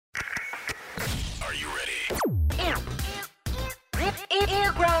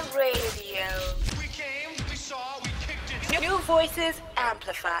earGROUND Radio. We came, we saw, we kicked it. New voices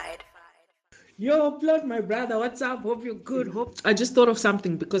amplified. Yo, Plot, my brother, what's up? Hope you're good. I just thought of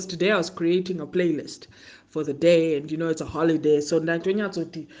something because today I was creating a playlist for the day, and it's a holiday, so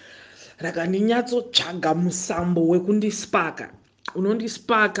ndanyatoti rakandinyatsotsaga musambo wekundispaka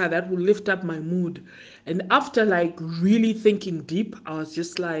unondispaka that will lift up my mood. And after like really thinking deep, I was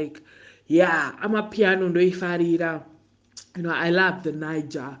just like, yeah, I'm a piano ndoifarira. I love the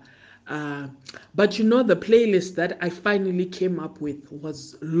Niger. But the playlist that I finally came up with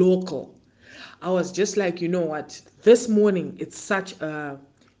was local. I was just like, what? This morning, it's such a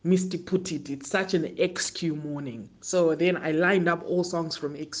Misty put it, it's such an XQ morning. So then I lined up all songs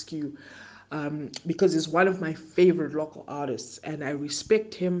from XQ because he's one of my favorite local artists and I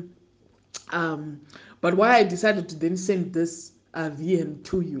respect him. But why I decided to then send this VM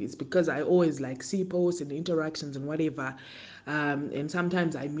to you is because I always like see posts and interactions and whatever. And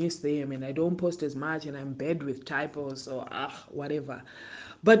sometimes I miss them and I don't post as much and I'm bad with typos or whatever.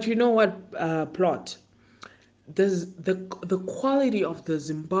 But you know what, Plot? The quality of the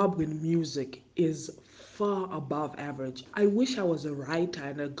Zimbabwean music is far above average. I wish I was a writer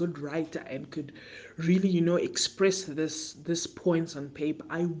and a good writer and could really, express this points on paper.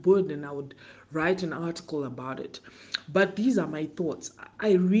 I would, and I would write an article about it. But these are my thoughts.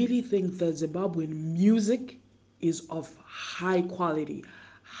 I really think the Zimbabwean music is of high quality,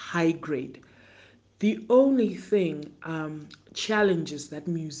 high grade. The only thing, challenges that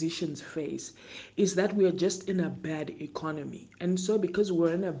musicians face is that we are just in a bad economy. And so, because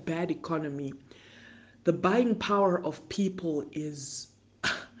we're in a bad economy, the buying power of people is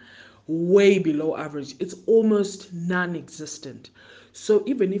way below average. It's almost non existent. So,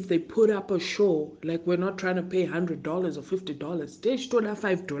 even if they put up a show, like we're not trying to pay $100 or $50, they should have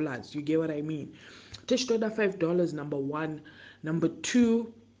 $5. You get what I mean? They should have $5, number one. Number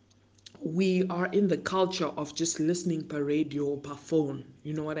two, we are in the culture of just listening per radio or per phone.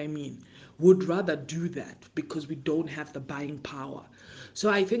 You know what I mean? Would rather do that because we don't have the buying power.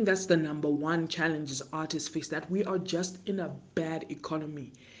 So I think that's the number one challenge as artists face, that we are just in a bad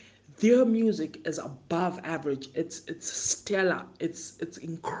economy. Their music is above average. It's stellar. It's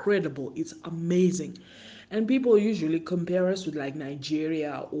incredible. It's amazing. And people usually compare us with like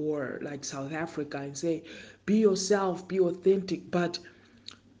Nigeria or like South Africa and say, be yourself, be authentic. But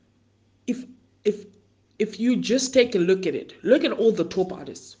if if if you just take a look at it, look at all the top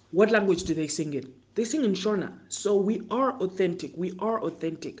artists. What language do they sing in? They sing in Shona. So we are authentic. We are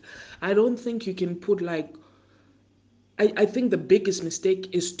authentic. I don't think you can put like I think the biggest mistake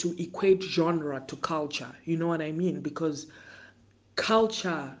is to equate genre to culture. You know what I mean? Because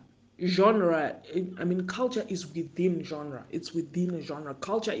culture, genre, culture is within genre. It's within a genre.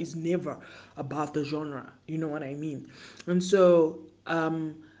 Culture is never about the genre. You know what I mean? And so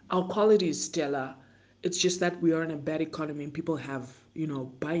our quality is stellar. It's just that we are in a bad economy and people have,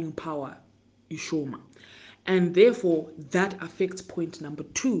 buying power, ishoma. And therefore, that affects point number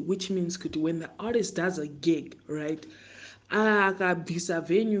two, which means when the artist does a gig, right? Visa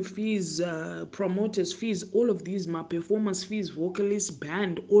venue fees, promoters fees, all of these, my performance fees, vocalist,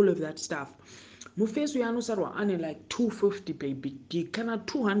 band, all of that stuff. Mufesu yanosarwa ane like $250 baby gig, kind of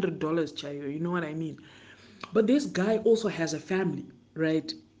 $200 chayo, you know what I mean? But this guy also has a family,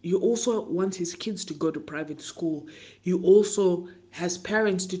 right? He also wants his kids to go to private school. He also has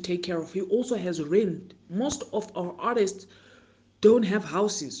parents to take care of. He also has rent. Most of our artists don't have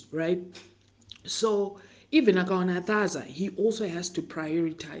houses, right? So even akaona Thaza, he also has to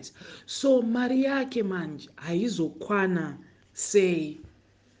prioritize. So mari yake manje haizokwana, say,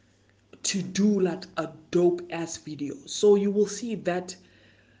 to do like a dope ass video. So you will see that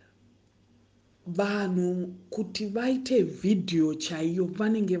vanhu kuti vaite video chaiyo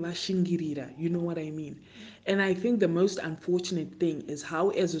vanenge vashingirira, you know what I mean? And I think the most unfortunate thing is how,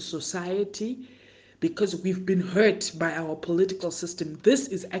 as a society, because we've been hurt by our political system, this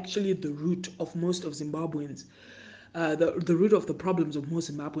is actually the root of most of Zimbabweans. The root of the problems of most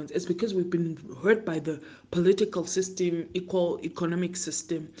Zimbabweans is because we've been hurt by the political system, economic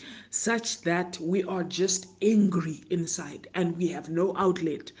system, such that we are just angry inside and we have no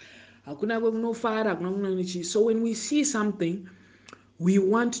outlet. So when we see something, we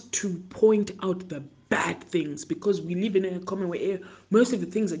want to point out the bad things because we live in a common way. Most of the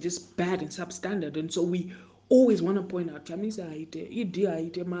things are just bad and substandard, and so we always want to point out, and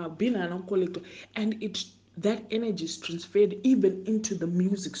that energy is transferred even into the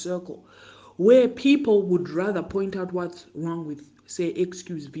music circle, where people would rather point out what's wrong with, say,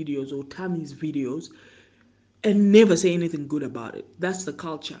 Excuse videos or Tammy's videos and never say anything good about it. That's the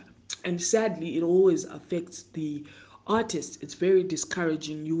culture. And sadly it always affects the artists. It's very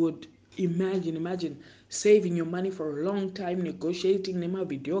discouraging. You would imagine saving your money for a long time, negotiating nema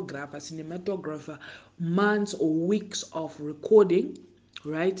videographer, cinematographer, months or weeks of recording,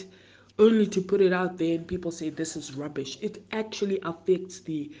 right, only to put it out there and people say this is rubbish. It actually affects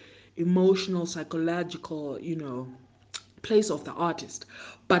the emotional, psychological, place of the artist.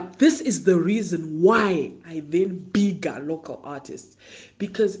 But this is the reason why I then bigger local artists.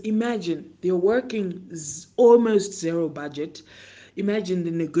 Because imagine they're working almost zero budget. Imagine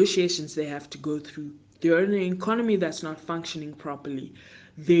the negotiations they have to go through. They're in an economy that's not functioning properly.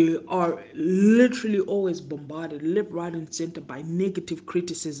 They are literally always bombarded left, right, and center by negative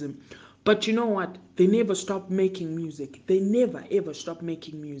criticism. But you know what? They never stop making music. They never ever stop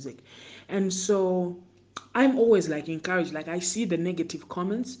making music. And so I'm always like encouraged. Like I see the negative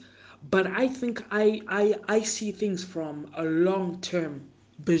comments, but I think I see things from a long term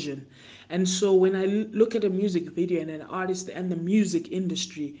vision. And so when I look at a music video and an artist and the music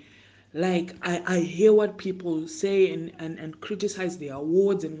industry, like I hear what people say and criticize the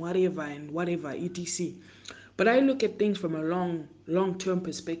awards and whatever etc. But I look at things from a long term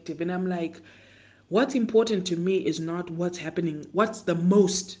perspective and I'm like, what's important to me is not what's happening, what's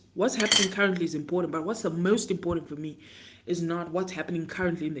happening currently is important, but what's the most important for me is not what's happening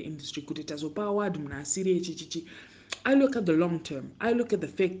currently in the industry. I look at the long term. I look at the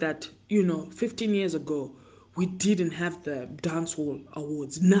fact that 15 years ago we didn't have the dancehall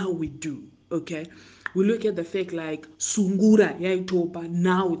awards. Now we do. Okay, we look at the fact like Sungura, yeah, Itopa.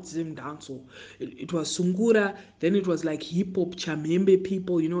 Now it's in dancehall. It was Sungura, then it was like hip hop, Chamembe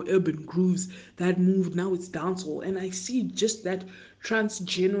people, urban grooves that moved. Now it's dancehall, and I see just that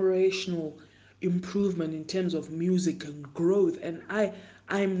transgenerational improvement in terms of music and growth. And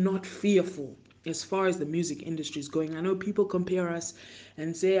I'm not fearful as far as the music industry is going. I know people compare us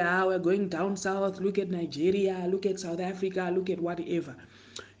and say, we're going down south, look at Nigeria, look at South Africa, look at whatever,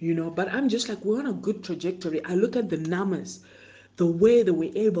 but I'm just like, we're on a good trajectory. I look at the numbers, the way that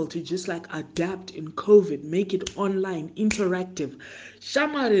we're able to just like adapt in COVID, make it online, interactive.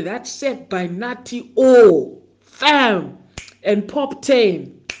 Shamari, that's set by Natty O, Fam, and Pop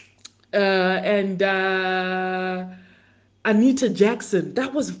Tame, and Anita Jackson.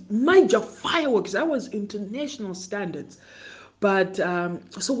 That was major fireworks. That was international standards. But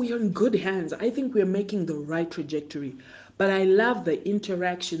so we are in good hands. I think we're making the right trajectory. But I love the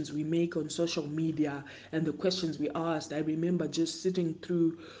interactions we make on social media and the questions we asked. I remember just sitting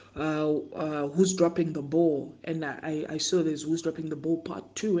through Who's Dropping the Ball, and I saw this Who's Dropping the Ball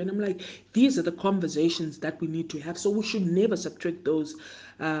part 2, and I'm like, these are the conversations that we need to have. So we should never subtract those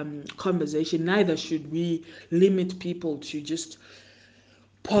conversation. Neither should we limit people to just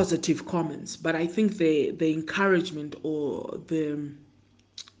positive comments. But I think the encouragement or the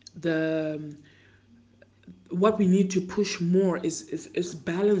what we need to push more is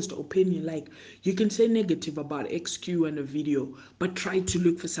balanced opinion. Like you can say negative about XQ and a video, but try to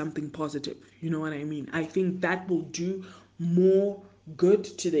look for something positive. You know what I mean? I think that will do more good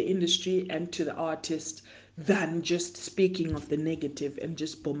to the industry and to the artist than just speaking of the negative and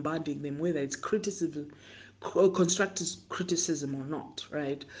just bombarding them, whether it's criticism, constructive criticism or not,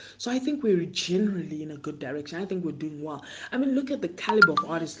 right? So I think we're generally in a good direction. I think we're doing well. I mean, look at the caliber of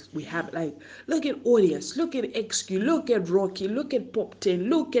artists we have. Like, look at Odious, look at XQ, look at Rocky, look at Pop 10,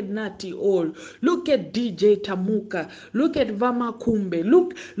 look at Natty All, look at DJ Tamuka, look at Vama Kumbe,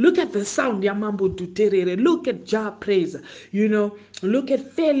 look at the sound Yamambo Duterere, look at Ja Praise, look at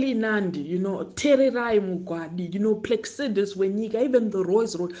Feli Nandi, Tererai Mugwadi, Plexidus Wenyika, even the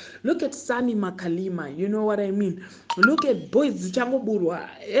Royce Road. Look at Sani Makalima, you know what I mean? Look at Boys Changoburwa,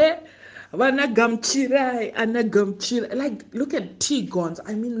 like look at T-Gons.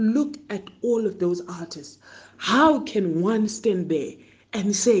 I mean, look at all of those artists. How can one stand there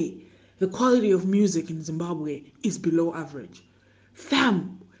and say the quality of music in Zimbabwe is below average?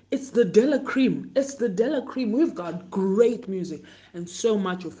 Fam, it's the Della Cream. It's the Della Cream. We've got great music and so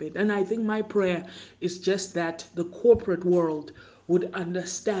much of it. And I think my prayer is just that the corporate world would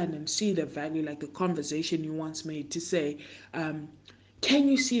understand and see the value, like the conversation you once made to say, can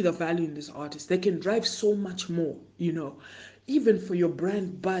you see the value in this artist? They can drive so much more, even for your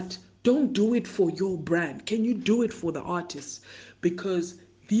brand, but don't do it for your brand. Can you do it for the artists? Because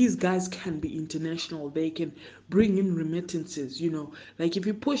these guys can be international. They can bring in remittances, like if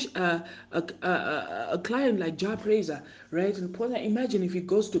you push a client like Ja Praiser, right? And imagine if he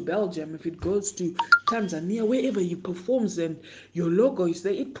goes to Belgium, if it goes to Tanzania, wherever he performs and your logo is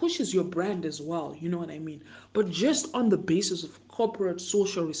there, it pushes your brand as well. You know what I mean? But just on the basis of corporate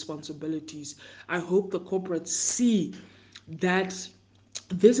social responsibilities, I hope the corporates see that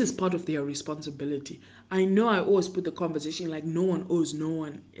this is part of their responsibility. I know I always put the conversation like no one owes no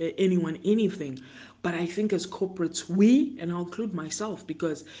one anyone anything, but I think as corporates, we, and I'll include myself,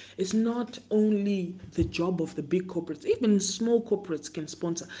 because it's not only the job of the big corporates, even small corporates can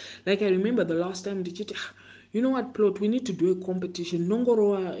sponsor. Like I remember the last time did you know what, plot, we need to do a competition,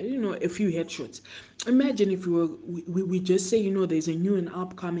 nongoroa, a few headshots. Imagine if we just say, there's a new and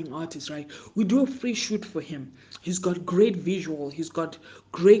upcoming artist, right? We do a free shoot for him. He's got great visual, he's got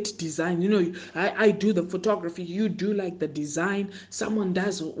great design. I do the photography, you do like the design, someone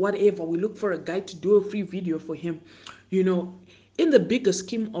does whatever. We look for a guy to do a free video for him. you know in the bigger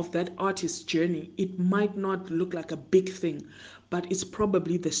scheme of that artist's journey, it might not look like a big thing, but it's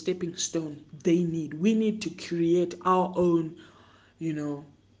probably the stepping stone they need. We need to create our own, you know,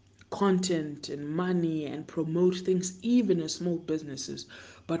 content and money and promote things, even as small businesses,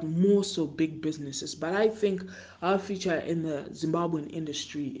 but more so big businesses. But I think our future in the Zimbabwean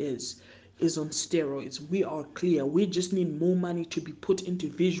industry is on steroids. We are clear. We just need more money to be put into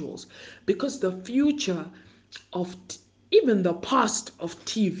visuals, because the future of even the past of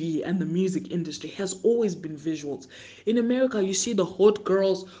TV and the music industry has always been visuals. In America, you see the hot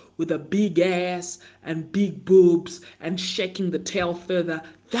girls with a big ass and big boobs and shaking the tail further.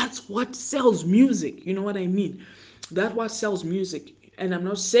 That's what sells music. You know what I mean? That's what sells music. And I'm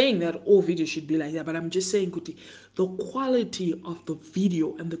not saying that all videos should be like that, but I'm just saying, Kuti, the quality of the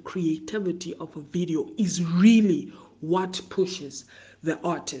video and the creativity of a video is really what pushes the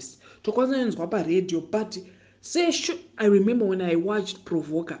artist. Tokwazanenzwa pa radio, but say, I remember when I watched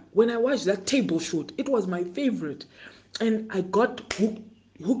Provoker, when I watched that table shoot, it was my favorite, and I got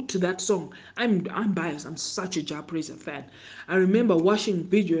hooked to that song. I'm biased. I'm such a Ja Praiser fan. I remember watching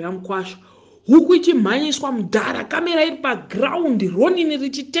video yamkwash huku ichimhanyiswa mudhara, kamera iri paground, ronini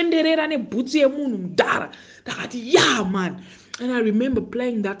richitenderera nebhutsi yemunhu mudhara. Ndakati, yeah man. And I remember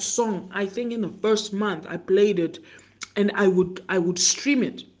playing that song. I think in the first month I played it, and I would stream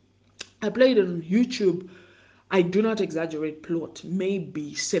it. I played it on YouTube. I do not exaggerate, plot,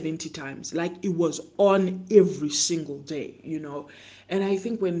 maybe 70 times. Like it was on every single day. And I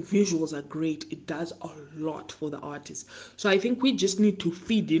think when visuals are great, it does a lot for the artist. So I think we just need to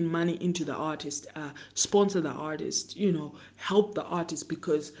feed in money into the artist, sponsor the artist, help the artist,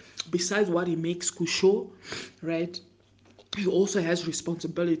 because besides what he makes Kusho, right, he also has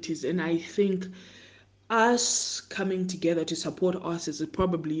responsibilities. And I think us coming together to support artists is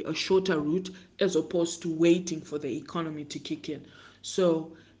probably a shorter route, as opposed to waiting for the economy to kick in.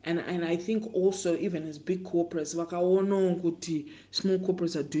 So, and I think also, even as big corporates, small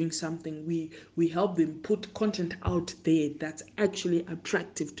corporates are doing something, we help them put content out there that's actually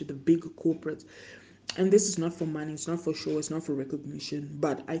attractive to the big corporates. And this is not for money, it's not for show, it's not for recognition,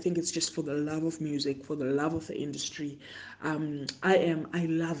 but I think it's just for the love of music, for the love of the industry. I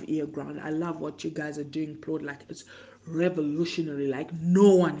love earGROUND. I love what you guys are doing, Plot. Like, it's revolutionary. Like,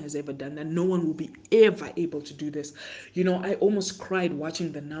 no one has ever done that. No one will be ever able to do this. I almost cried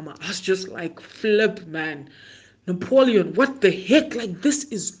watching the Nama. I was just like, flip, man. Napoleon, what the heck? Like, this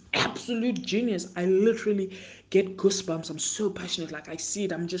is absolute genius. I literally get goosebumps. I'm so passionate. Like, I see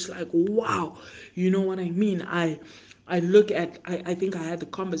it, I'm just like, wow. You know what I mean? I look at, I think I had the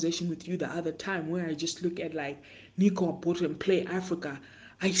conversation with you the other time, where I just look at like Nico Apoto and Play Africa.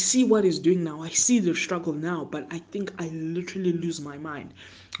 I see what he's doing now. I see the struggle now, but I think I literally lose my mind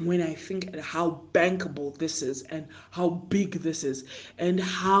when I think at how bankable this is, and how big this is, and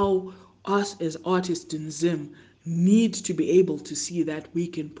how us as artists in Zim need to be able to see that we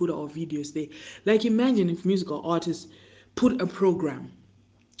can put our videos there. Like, imagine if musical artists put a program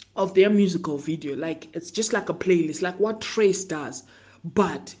of their musical video, like it's just like a playlist, like what Trace does,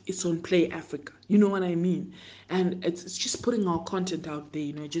 but it's on Play Africa. You know what I mean? And it's just putting our content out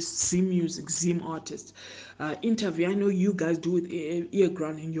there, just Zim music, Zim artists. Interview, I know you guys do with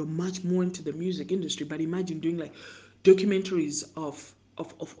earGROUND, and you're much more into the music industry, but imagine doing like documentaries of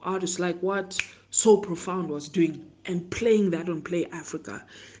artists, like what So Profound was doing, and playing that on Play Africa.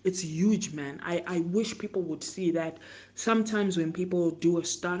 It's huge, man. I wish people would see that. Sometimes when people do a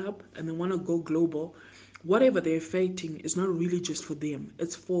startup and they want to go global, whatever they're fighting is not really just for them.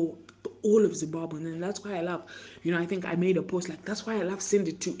 It's for all of Zimbabwe. And that's why I love, I think I made a post like, that's why I love Send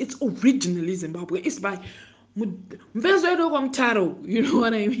It To. It's originally Zimbabwe. It's by Mvezo, you know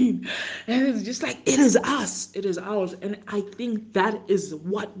what I mean? And it's just like, it is us, it is ours. And I think that is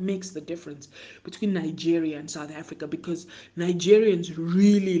what makes the difference between Nigeria and South Africa, because Nigerians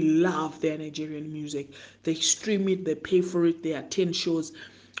really love their Nigerian music. They stream it, they pay for it, they attend shows.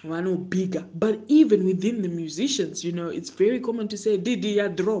 One or bigger, but even within the musicians, it's very common to say Didi ya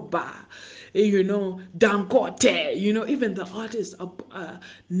droba. Dangote, even the artists are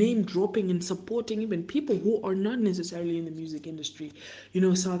name dropping and supporting even people who are not necessarily in the music industry.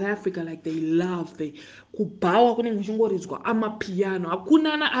 South Africa, like they kubawa kune kuchingoridzwa amapiano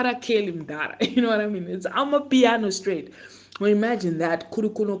hakuna ana arakeli mdara. You know what I mean? It's amapiano straight. Well, imagine that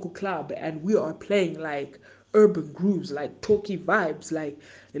Kurukunoku Club, and we are playing like urban grooves, like talky vibes,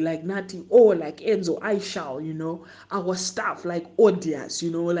 like Nati or like Enzo Aishal, our stuff like Odias,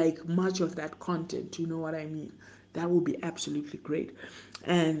 like much of that content, you know what I mean? That would be absolutely great.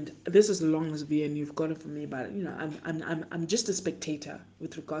 And this is the longest VN you've got it for me, but I'm just a spectator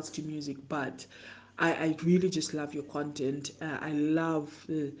with regards to music, but I really just love your content. I love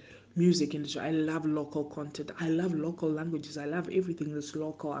the music industry. I love local content. I love local languages. I love everything that's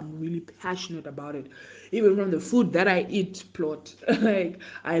local. I'm really passionate about it. Even from the food that I eat, plot. Like,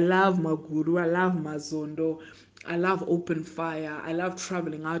 I love maguru. I love mazondo. I love open fire. I love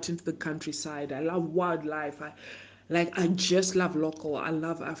traveling out into the countryside. I love wildlife. I just love local. I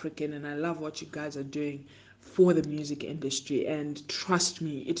love African, and I love what you guys are doing for the music industry. And trust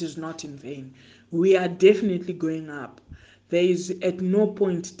me, it is not in vain. We are definitely going up. There is at no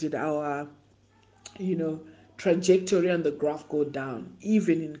point did our you know trajectory on the graph go down.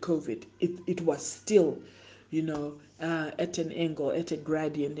 Even in COVID, it was still at an angle, at a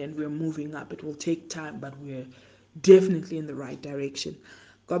gradient, and we're moving up. It will take time, but we're definitely in the right direction.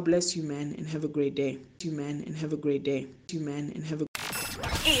 God bless you, man, and have a great day. You, man, and have a great day. You, man, and have a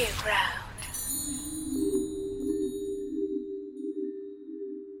earGROUND.